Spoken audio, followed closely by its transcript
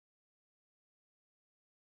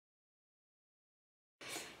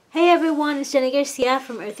Hey everyone, it's Jenny Garcia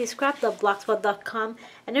from earthyscrap.blogspot.com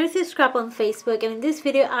and Earthy Scrap on Facebook, and in this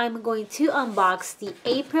video I'm going to unbox the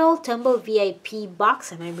April Tombow VIP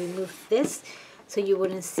box, and I removed this so you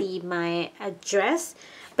wouldn't see my address.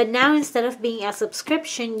 But now, instead of being a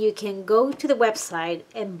subscription, you can go to the website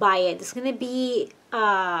and buy it. It's going to be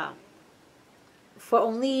for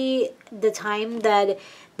only the time that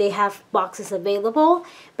they have boxes available,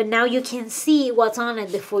 but now you can see what's on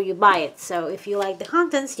it before you buy it. So if you like the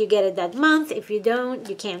contents, you get it that month. If you don't,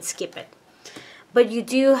 you can't skip it. But you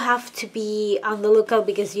do have to be on the lookout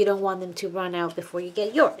because you don't want them to run out before you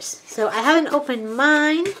get yours. So I haven't opened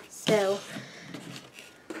mine, so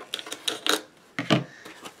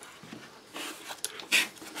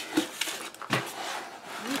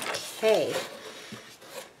okay.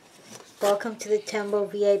 Welcome to the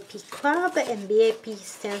Tombow VIP Club, and VIP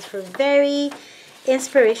stands for Very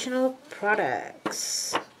Inspirational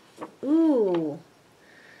Products. Ooh,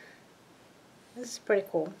 this is pretty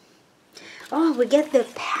cool. Oh, we get the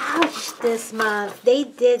pouch this month. They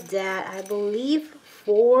did that, I believe,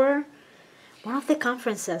 for one of the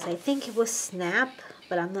conferences. I think it was Snap,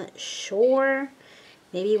 but I'm not sure.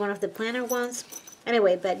 Maybe one of the planner ones.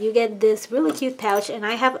 Anyway, but you get this really cute pouch, and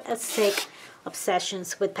I have a sick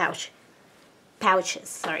obsessions with pouches.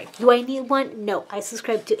 Sorry. Do I need one? No. I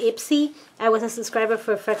subscribe to Ipsy. I was a subscriber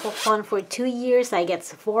for Freckle Fun for 2 years. I get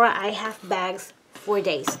Sephora. I have bags for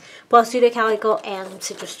days. Plus Studio Calico and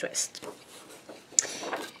Citrus Twist.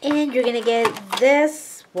 And you're gonna get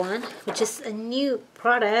this one, which is a new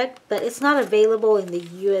product, but it's not available in the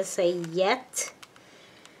USA yet.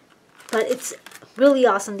 But it's really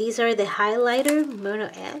awesome. These are the highlighter Mono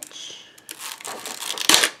Edge.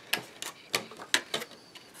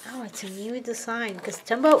 Oh, it's a new design, because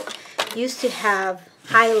Tombow used to have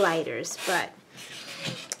highlighters, but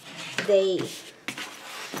they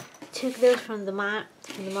took those from the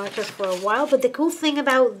market for a while. But the cool thing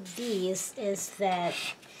about these is that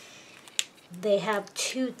they have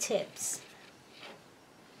 2 tips.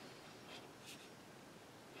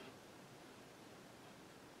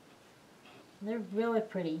 They're really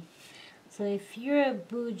pretty. So if you're a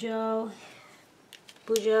Bujo,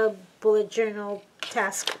 bullet journal,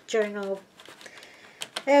 task journal,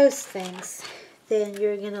 those things, then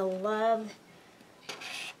you're gonna love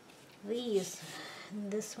these. And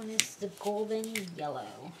this one is the golden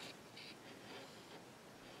yellow.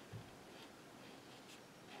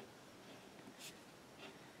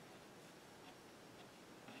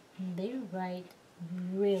 And they write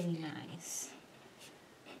really nice.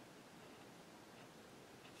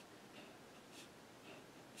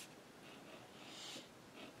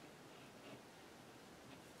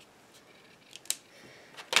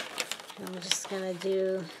 I'm just gonna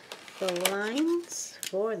do the lines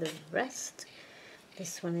for the rest.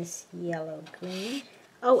 This one is yellow green.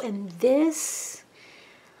 Oh, and this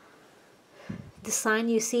design,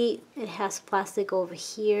 you see it has plastic over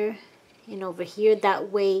here and over here.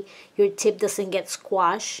 That way your tip doesn't get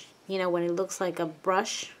squashed, you know, when it looks like a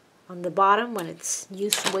brush on the bottom when it's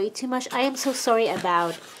used way too much. I am so sorry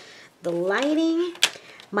about the lighting.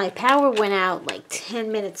 My power went out like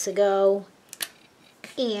 10 minutes ago,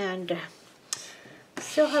 and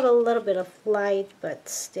still have a little bit of light, but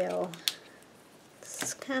still,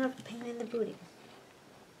 it's kind of a pain in the booty.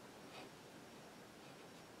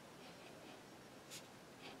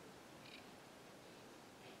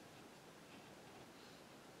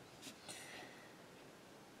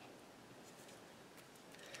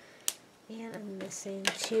 And I'm missing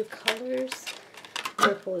 2 colors.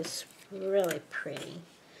 Purple is really pretty.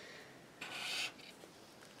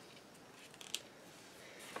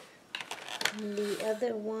 And the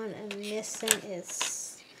other one I'm missing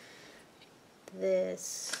is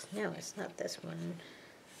this. No, it's not this one.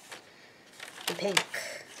 The pink.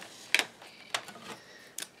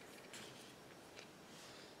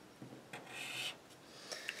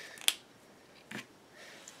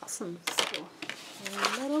 Awesome. So,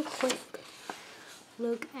 a little quick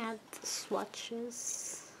look at the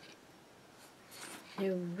swatches.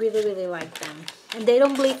 I really like them, and they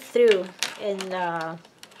don't bleed through in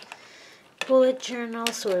bullet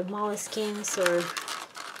journals or moleskins or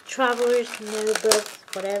traveler's notebooks,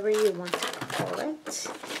 whatever you want to call it.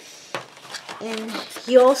 And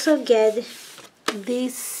you also get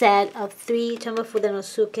this set of 3 Tombow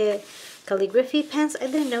Fudenosuke calligraphy pens. I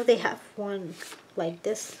didn't know they have one like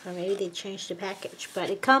this, or maybe they changed the package, but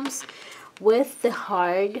it comes with the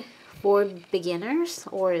hard for beginners,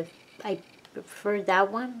 or I prefer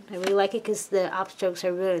that one. I really like it because the upstrokes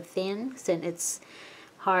are really thin, and it's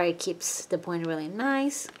hard, keeps the point really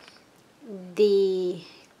nice. The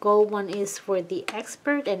gold one is for the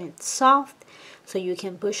expert, and it's soft, so you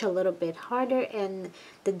can push a little bit harder, and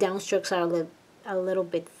the downstrokes are a little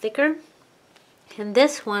bit thicker. And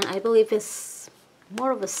this one, I believe, is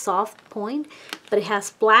more of a soft point, but it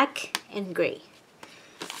has black and gray.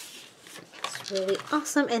 It's really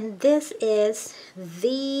awesome. And this is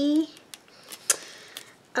the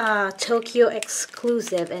Tokyo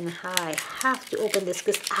exclusive, and I have to open this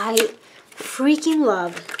because I freaking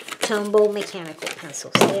love Tombow mechanical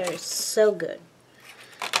pencils. They are so good.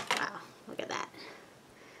 Wow, look at that.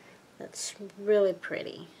 That's really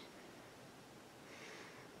pretty.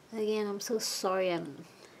 Again, I'm so sorry.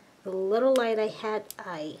 The little light I had,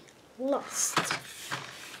 I lost.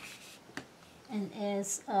 And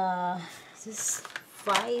is this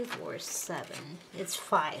 5 or 7? It's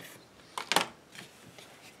 5.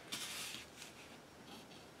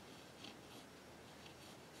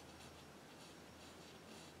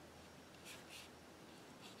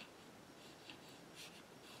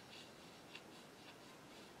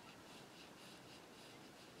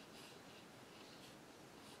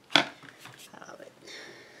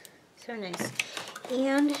 So nice.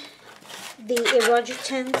 And the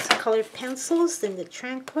Erogen's colored pencils in the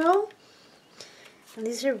Tranquil. And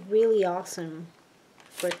these are really awesome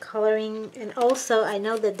for coloring. And also, I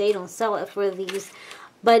know that they don't sell it for these,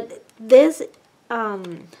 but this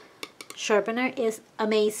sharpener is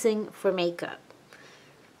amazing for makeup.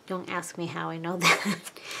 Don't ask me how I know that.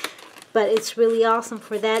 But it's really awesome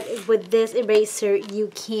for that. With this eraser,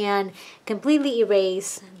 you can completely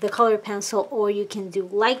erase the color pencil, or you can do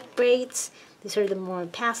light braids. These are the more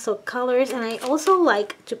pastel colors. And I also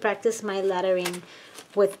like to practice my lettering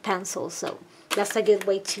with pencils, so that's a good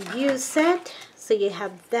way to use it. So you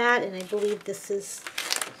have that, and I believe this is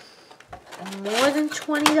more than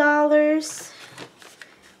 $20.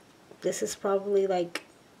 This is probably like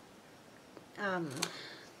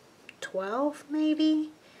 12 maybe.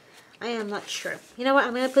 I am not sure. You know what?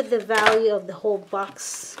 I'm going to put the value of the whole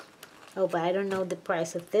box. Oh, but I don't know the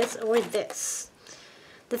price of this or this.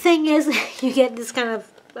 The thing is, you get this kind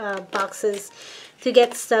of boxes to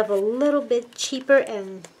get stuff a little bit cheaper,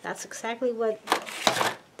 and that's exactly what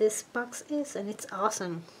this box is, and it's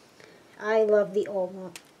awesome. I love the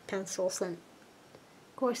Olmo pencils, and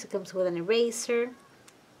of course it comes with an eraser.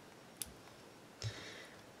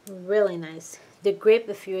 Really nice. The grip,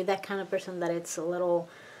 if you're that kind of person that it's a little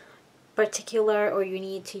particular, or you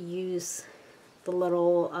need to use the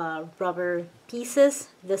little rubber pieces,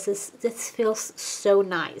 this feels so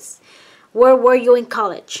nice. Where were you in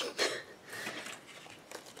college?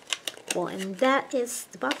 Well, and that is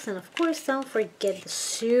the box, and of course don't forget the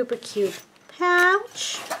super cute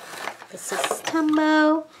pouch. This is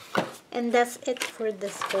Tombow, and that's it for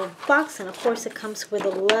this whole box. And of course it comes with a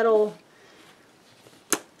little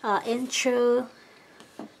intro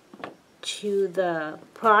to the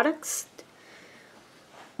products.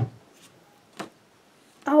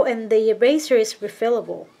 Oh, and the eraser is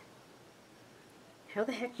refillable. How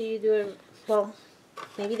the heck do you do it? Well,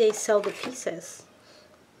 maybe they sell the pieces.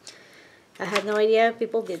 I had no idea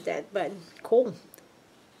people did that, but cool.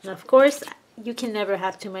 And of course, you can never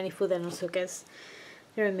have too many food enosukas.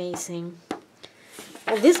 They're amazing.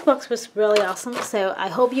 Well, this box was really awesome, so I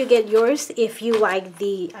hope you get yours if you like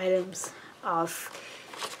the items of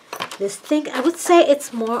this thing. I would say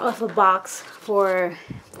it's more of a box for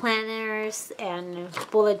planners and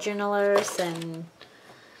bullet journalers, and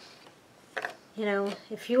you know,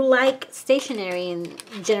 if you like stationery in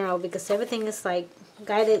general, because everything is like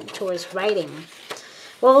guided towards writing.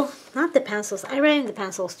 Well, not the pencils. I write in the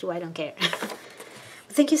pencils too. I don't care.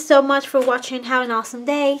 Thank you so much for watching. Have an awesome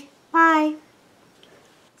day. Bye.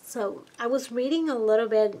 So I was reading a little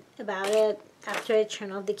bit about it after I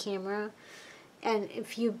turned off the camera. And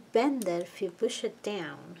if you bend it, if you push it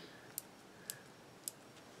down,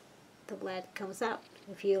 the lead comes out.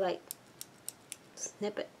 If you like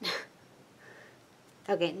snip it.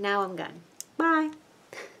 Okay, now I'm done. Bye.